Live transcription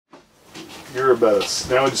You're about to,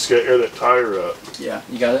 now we just gotta air that tire up. Yeah,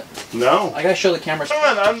 you got it? No. I gotta show the camera. Come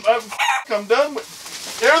on, I'm done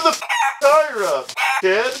with, air the tire up,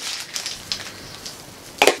 kid.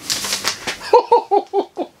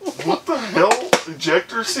 What the hell?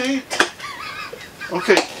 Ejector seat?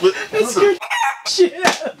 Okay, That's good shit.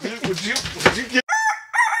 Would you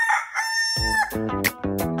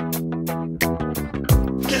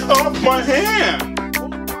get off my hand?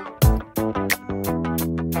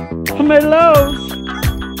 Tomatoes.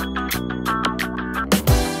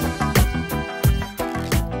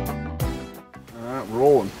 Alright,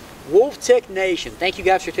 rolling. Wolf Tick Nation, thank you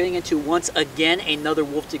guys for tuning into once again another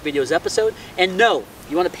Wolf Tick Videos episode. And no,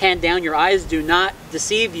 you want to pan down, your eyes do not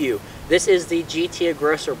deceive you. This is the GT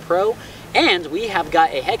Aggressor Pro, and we have got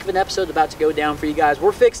a heck of an episode about to go down for you guys.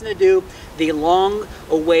 We're fixing to do the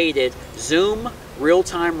long-awaited Zoom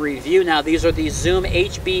real-time review. Now, these are the Zoom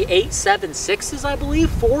HB876s, I believe,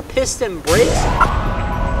 4-piston brakes.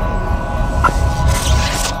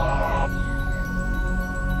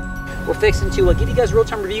 We're fixing to give you guys a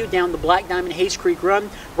real-time review down the Black Diamond Hayes Creek run.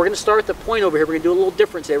 We're going to start at the point over here. We're going to do a little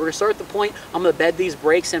different today. We're going to start at the point. I'm going to bed these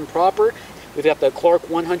brakes in proper. We've got the Clark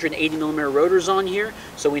 180mm rotors on here,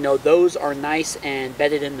 so we know those are nice and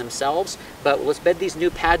bedded in themselves. But let's bed these new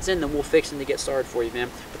pads in, then we'll fix them to get started for you, man.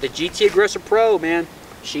 But the GT Aggressor Pro, man,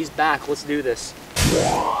 she's back. Let's do this.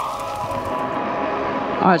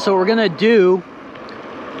 All right, so what we're going to do,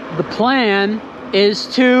 the plan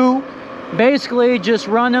is to basically just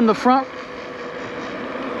run in the front,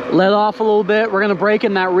 let off a little bit. We're going to brake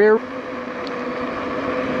in that rear.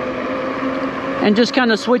 And just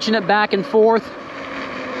kind of switching it back and forth.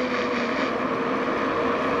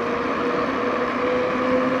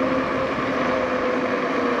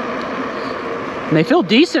 And they feel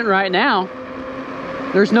decent right now.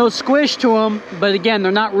 There's no squish to them, but again,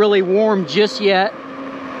 they're not really warm just yet.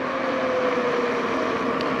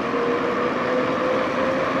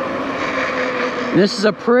 And this is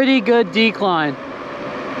a pretty good decline.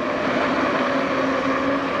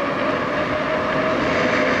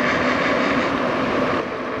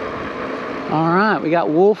 All right, we got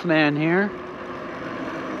Wolfman here.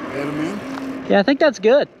 Add him in? Yeah, I think that's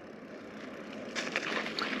good.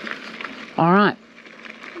 All right,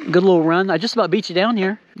 good little run. I just about beat you down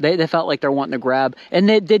here. They felt like they're wanting to grab, and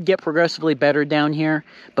they did get progressively better down here.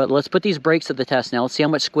 But let's put these brakes to the test now. Let's see how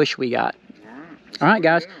much squish we got. All right,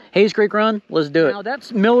 guys, Hayes Creek run, let's do it. Now,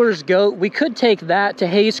 that's Miller's Goat. We could take that to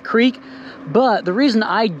Hayes Creek, but the reason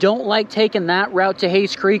I don't like taking that route to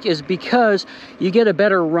Hayes Creek is because you get a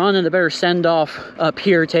better run and a better send-off up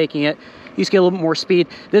here taking it. You just get a little bit more speed.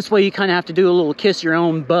 This way, you kind of have to do a little kiss your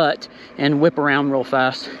own butt and whip around real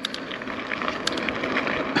fast.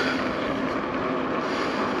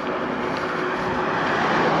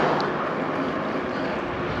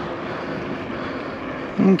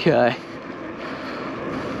 Okay.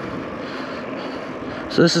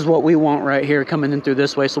 So this is what we want right here, coming in through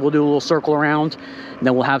this way. So we'll do a little circle around, and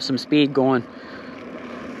then we'll have some speed going.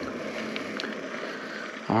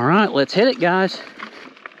 All right, let's hit it, guys.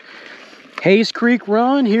 Hayes Creek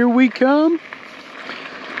run, here we come.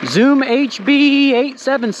 Zoom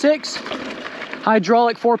HB876.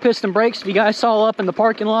 Hydraulic 4-piston brakes. If you guys saw up in the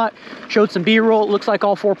parking lot, showed some B-roll. It looks like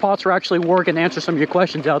all 4 pots are actually working to answer some of your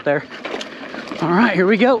questions out there. All right, here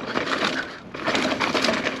we go.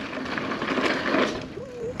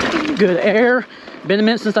 Good air. Been a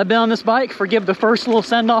minute since I've been on this bike. Forgive the first little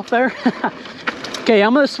send off there. Okay,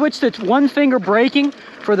 I'm going to switch to 1-finger braking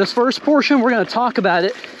for this first portion. We're going to talk about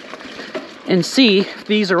it and see if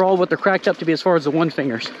these are all what they're cracked up to be as far as the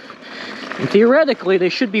 1-fingers. And theoretically, they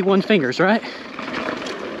should be 1-fingers, right?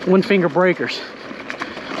 1-finger breakers.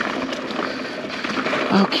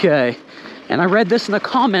 Okay. And I read this in the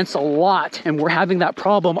comments a lot, and we're having that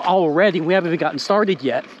problem already. We haven't even gotten started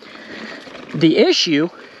yet. The issue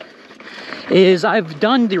is I've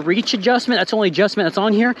done the reach adjustment. That's the only adjustment that's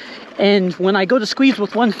on here. And when I go to squeeze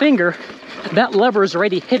with 1 finger, that lever is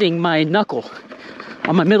already hitting my knuckle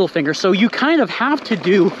on my middle finger. So you kind of have to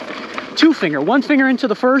do 2-finger. 1 finger into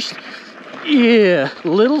the first. Yeah, a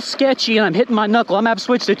little sketchy, and I'm hitting my knuckle. I'm going to have to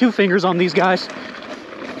switch to 2 fingers on these guys.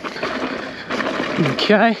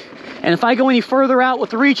 Okay. And if I go any further out with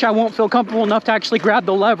the reach, I won't feel comfortable enough to actually grab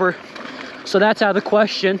the lever. So that's out of the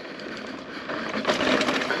question.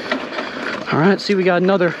 All right, see, we got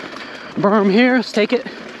another berm here. Let's take it.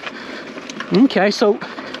 Okay, so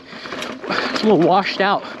it's a little washed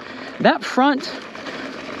out. That front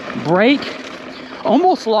brake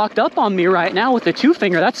almost locked up on me right now with the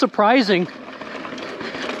 2-finger. That's surprising.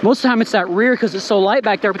 Most of the time it's that rear because it's so light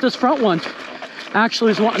back there, but this front one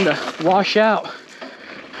actually is wanting to wash out.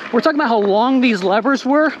 We're talking about how long these levers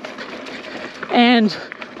were. And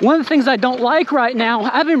one of the things I don't like right now,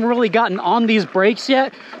 I haven't really gotten on these brakes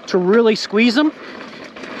yet to really squeeze them.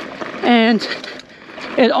 And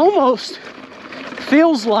it almost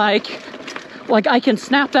feels like I can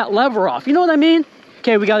snap that lever off. You know what I mean?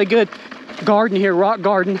 Okay, we got a good garden here, rock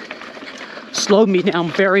garden. Slowed me down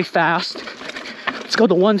very fast. Let's go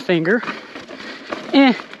to one finger.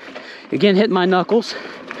 Again, hitting my knuckles.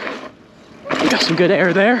 Got some good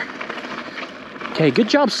air there. Okay, good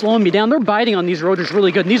job slowing me down. They're biting on these rotors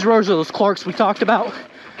really good. And these rotors are those Clarks we talked about.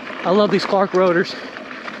 I love these Clark rotors.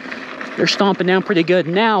 They're stomping down pretty good.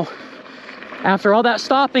 Now, after all that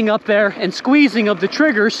stopping up there and squeezing of the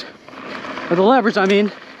triggers, or the levers, I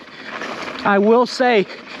mean, I will say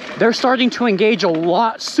they're starting to engage a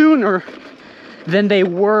lot sooner than they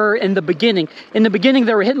were in the beginning. In the beginning,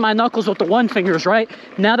 they were hitting my knuckles with the one fingers, right?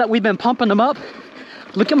 Now that we've been pumping them up,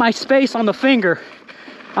 look at my space on the finger.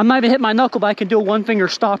 I'm not even hitting my knuckle, but I can do a one finger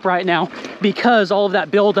stop right now because all of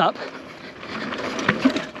that buildup.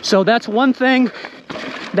 So that's one thing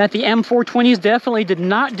that the M420s definitely did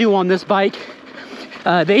not do on this bike.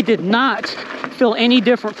 They did not feel any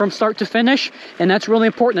different from start to finish, and that's really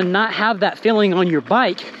important to not have that feeling on your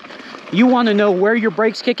bike. You want to know where your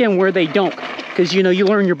brakes kick in, where they don't, because you know, you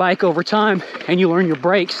learn your bike over time and you learn your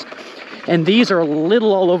brakes, and these are a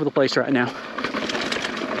little all over the place right now.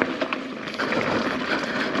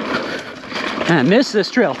 And I missed this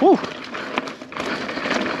trail. Whew.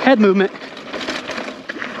 Head movement.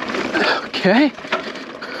 Okay.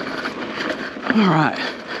 All right.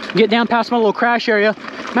 Get down past my little crash area.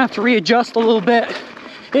 I'm gonna have to readjust a little bit.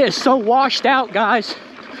 It is so washed out, guys.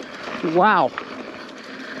 Wow.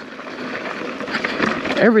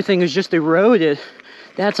 Everything is just eroded.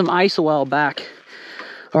 They had some ice a while back.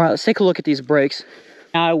 All right, let's take a look at these brakes.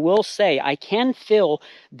 Now, I will say I can feel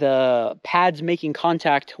the pads making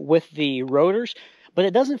contact with the rotors, but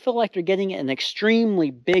it doesn't feel like they're getting an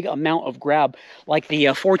extremely big amount of grab. Like the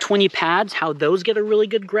 420 pads, how those get a really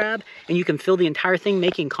good grab, and you can feel the entire thing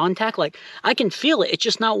making contact. Like, I can feel it. It's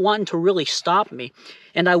just not wanting to really stop me.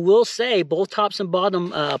 And I will say both tops and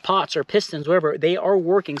bottom pots or pistons, whatever, they are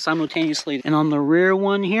working simultaneously. And on the rear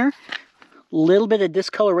one here, little bit of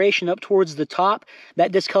discoloration up towards the top.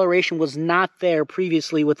 That discoloration was not there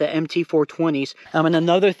previously with the MT420s. And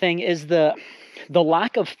another thing is the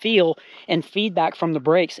lack of feel and feedback from the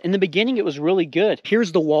brakes. In the beginning, it was really good.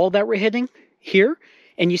 Here's the wall that we're hitting here.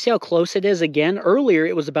 And you see how close it is again? Earlier,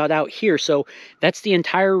 it was about out here. So that's the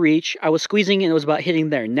entire reach. I was squeezing and it was about hitting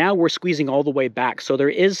there. Now we're squeezing all the way back. So there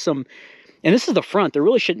is some, and this is the front. There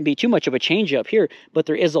really shouldn't be too much of a change up here, but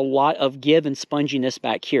there is a lot of give and sponginess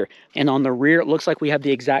back here. And on the rear, it looks like we have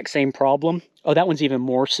the exact same problem. Oh, that one's even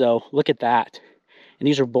more so. Look at that. And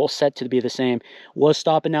these are both set to be the same. Was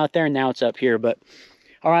stopping out there, and now it's up here. But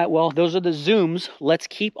all right, well, those are the zooms. Let's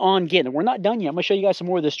keep on getting. We're not done yet. I'm gonna show you guys some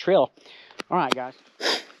more of this trail. All right, guys.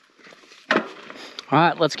 All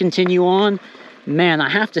right, let's continue on. Man, I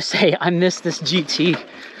have to say, I miss this GT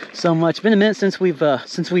so much. It's been a minute since we've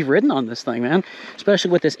ridden on this thing, man. Especially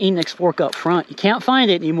with this Enix fork up front. You can't find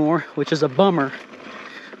it anymore, which is a bummer.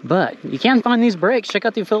 But you can find these brakes. Check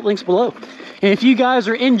out the affiliate links below. And if you guys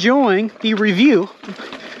are enjoying the review,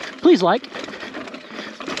 please like.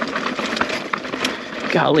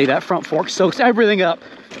 Golly, that front fork soaks everything up.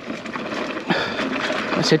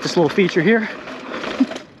 Let's hit this little feature here.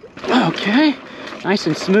 Okay, nice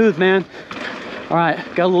and smooth, man. All right,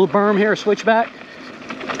 got a little berm here, a switchback.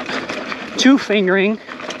 Two fingering.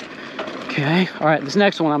 Okay, all right, this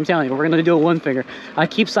next one, I'm telling you, we're gonna do a one finger. I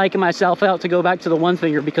keep psyching myself out to go back to the one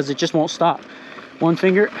finger because it just won't stop. One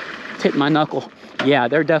finger, it's hitting my knuckle. Yeah,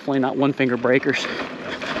 they're definitely not one finger breakers.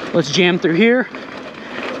 Let's jam through here.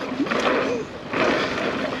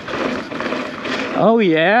 Oh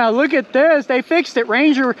yeah, look at this, they fixed it.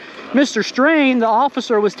 Ranger, Mr. Strain, the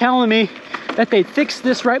officer, was telling me that they fixed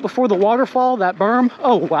this right before the waterfall, that berm.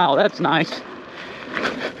 Oh wow, that's nice.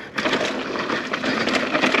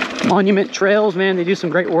 Monument Trails, man, they do some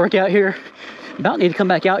great work out here. About need to come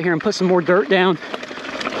back out here and put some more dirt down.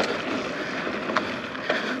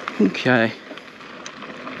 Okay.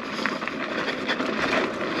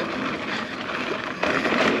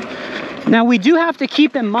 Now we do have to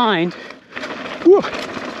keep in mind, whew,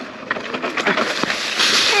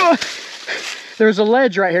 there's a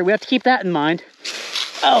ledge right here. We have to keep that in mind.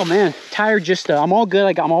 Oh man, tire just, I'm all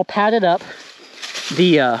good. I'm all padded up.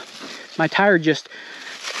 My tire just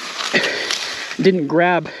didn't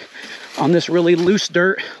grab on this really loose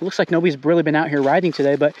dirt. Looks like nobody's really been out here riding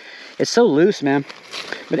today, but it's so loose, man.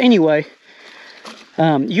 But anyway,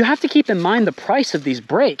 you have to keep in mind the price of these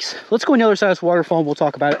brakes. Let's go on the other side of this waterfall and we'll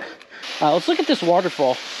talk about it. Let's look at this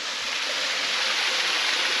waterfall.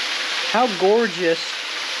 How gorgeous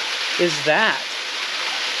is that?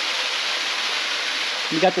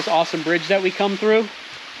 You got this awesome bridge that we come through.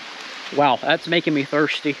 Wow, that's making me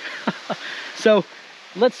thirsty. So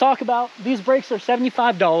let's talk about, these brakes are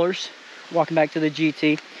 $75. Walking back to the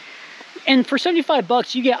GT. And for 75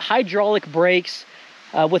 bucks, you get hydraulic brakes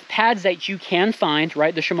with pads that you can find,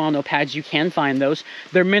 right? The Shimano pads, you can find those.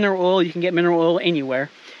 They're mineral oil, you can get mineral oil anywhere.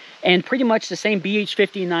 And pretty much the same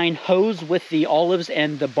BH59 hose with the olives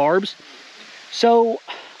and the barbs. So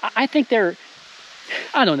I think they're,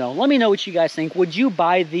 I don't know. Let me know what you guys think. Would you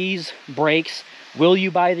buy these brakes? Will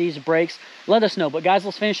you buy these brakes? Let us know. But guys,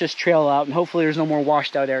 let's finish this trail out and hopefully there's no more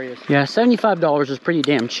washed out areas. Yeah, $75 is pretty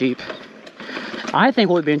damn cheap. I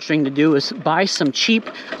think what would be interesting to do is buy some cheap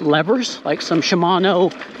levers, like some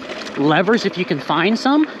Shimano levers if you can find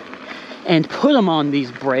some, and put them on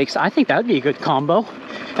these brakes. I think that would be a good combo.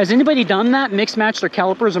 Has anybody done that? Mix match their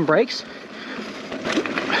calipers and brakes?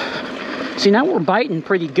 See, now we're biting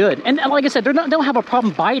pretty good. And like I said, they don't have a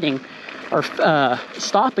problem biting or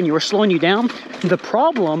stopping you or slowing you down. The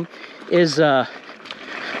problem is, about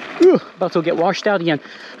to get washed out again.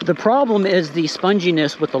 The problem is the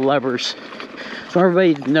sponginess with the levers. So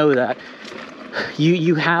everybody know that.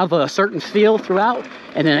 You have a certain feel throughout,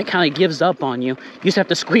 and then it kind of gives up on you. You just have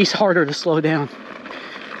to squeeze harder to slow down.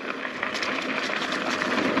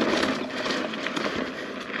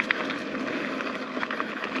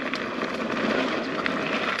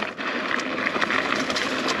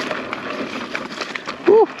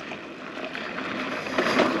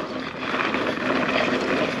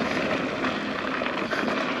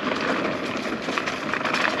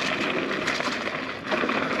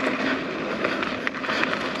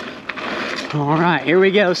 All right, here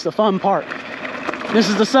we go. It's the fun part. This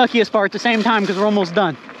is the suckiest part at the same time because we're almost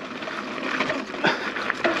done.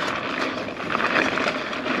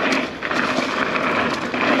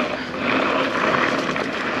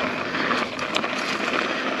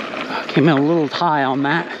 Came in a little high on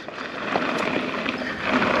that.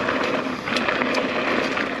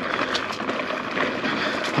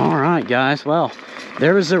 All right, guys. Well,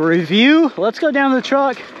 there was a review. Let's go down to the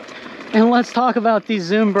truck and let's talk about these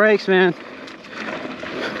Zoom brakes, man.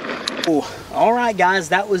 All right, guys,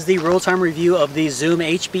 that was the real-time review of the Zoom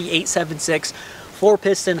HB876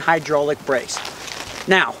 4-piston hydraulic brakes.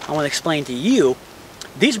 Now, I want to explain to you,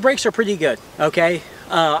 these brakes are pretty good, okay?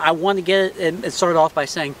 I want to get it started off by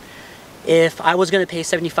saying, if I was going to pay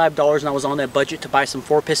 $75 and I was on a budget to buy some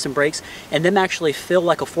 4-piston brakes and them actually feel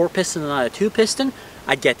like a 4-piston and not a 2-piston,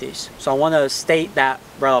 I'd get these. So I want to state that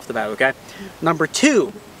right off the bat, okay? Number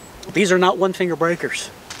two, these are not one-finger breakers.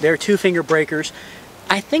 They're 2-finger breakers.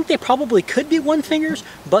 I think they probably could be 1-fingers,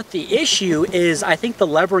 but the issue is I think the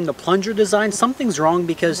lever and the plunger design, something's wrong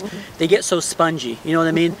because they get so spongy. You know what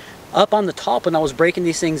I mean? Up on the top when I was breaking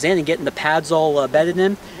these things in and getting the pads all bedded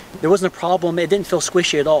in, there wasn't a problem. It didn't feel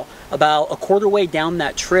squishy at all. About a quarter way down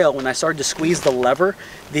that trail, when I started to squeeze the lever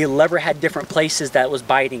had different places that it was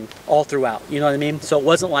biting all throughout. You know what I mean? So it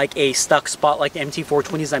wasn't like a stuck spot like the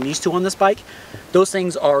MT420s I'm used to on this bike. Those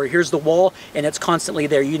things are, here's the wall, and it's constantly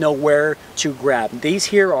there. You know where to grab. These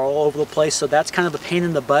here are all over the place, so that's kind of a pain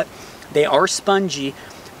in the butt. They are spongy,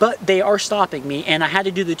 but they are stopping me, and I had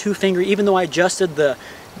to do the 2-finger, even though I adjusted the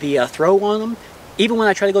throw on them. Even when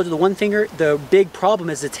I try to go to the 1-finger, the big problem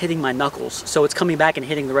is it's hitting my knuckles. So it's coming back and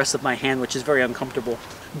hitting the rest of my hand, which is very uncomfortable.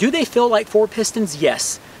 Do they feel like 4 pistons?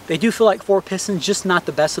 Yes. They do feel like 4 pistons, just not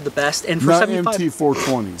the best of the best. And for not $75,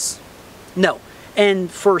 MT420s. No.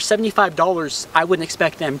 And for $75, I wouldn't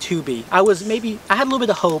expect them to be. I had a little bit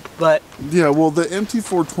of hope, but... Yeah, well, the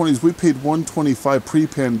MT420s, we paid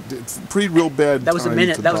 $125 pre-real bad. That was a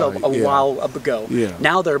minute, that was a while ago. Yeah.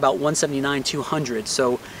 Now they're about $179, $200.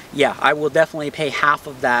 So, yeah, I will definitely pay half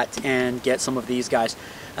of that and get some of these guys.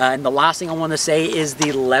 And the last thing I want to say is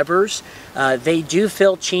the levers. They do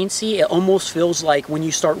feel chintzy. It almost feels like when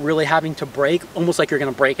you start really having to brake, almost like you're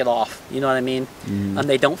going to break it off. You know what I mean?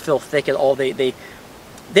 They don't feel thick at all. They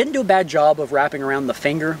didn't do a bad job of wrapping around the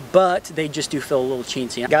finger, but they just do feel a little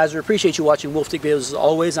chintzy. Guys, we appreciate you watching Wolf Stick videos as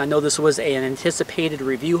always. I know this was an anticipated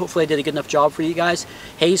review. Hopefully I did a good enough job for you guys.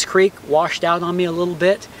 Hayes Creek washed out on me a little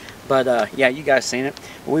bit. But yeah, you guys seen it.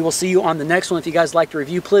 We will see you on the next one. If you guys liked the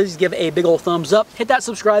review, please give a big old thumbs up. Hit that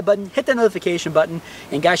subscribe button. Hit that notification button.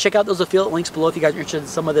 And guys, check out those affiliate links below if you guys are interested in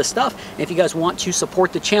some of this stuff. And if you guys want to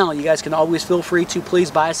support the channel, you guys can always feel free to please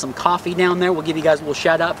buy some coffee down there. We'll give you guys a little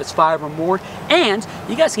shout out if it's 5 or more. And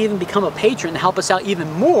you guys can even become a patron to help us out even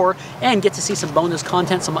more and get to see some bonus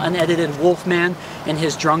content, some unedited Wolfman in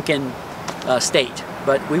his drunken state.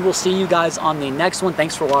 But we will see you guys on the next one.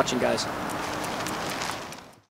 Thanks for watching, guys.